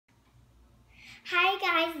Hi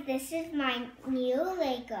guys, this is my new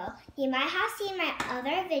Lego. You might have seen my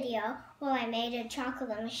other video where I made a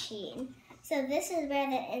chocolate machine. So this is where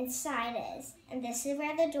the inside is, and this is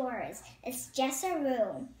where the door is. It's just a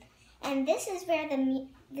room. And this is where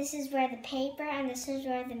the paper, and this is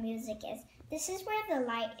where the music is. This is where the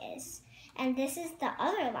light is. And this is the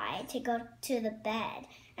other light to go to the bed.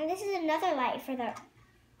 And this is another light for the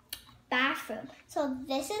bathroom. So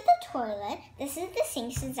this is the toilet, this is the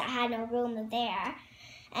sink since I had no room there,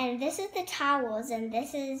 and this is the towels, and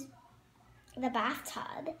this is the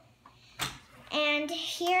bathtub. And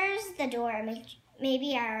here's the door.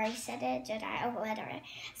 Maybe I already said it, did I? Oh, whatever.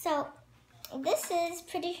 So this is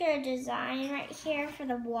pretty sure a design right here for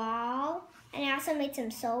the wall. And I also made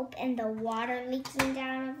some soap and the water leaking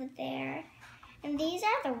down over there. And these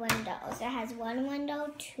are the windows. It has 1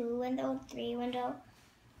 window, 2 window, 3 window,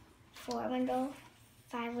 4 window,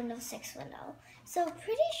 5 window, 6 window. So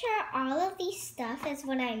pretty sure all of these stuff is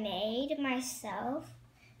what I made myself.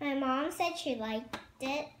 My mom said she liked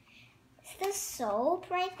it. It's the soap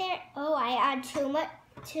right there. Oh, I add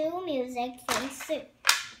too music things to.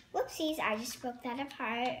 Whoopsies, I just broke that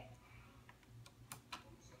apart.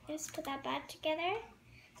 Just put that back together.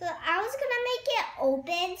 So I was gonna make it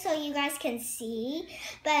open so you guys can see,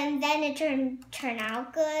 but then it turned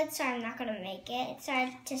out good, so I'm not gonna make it. So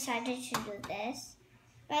I decided to do this.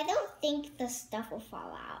 But I don't think the stuff will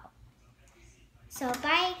fall out. So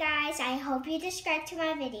bye guys, I hope you subscribe to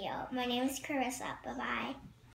my video. My name is Clarissa, bye-bye.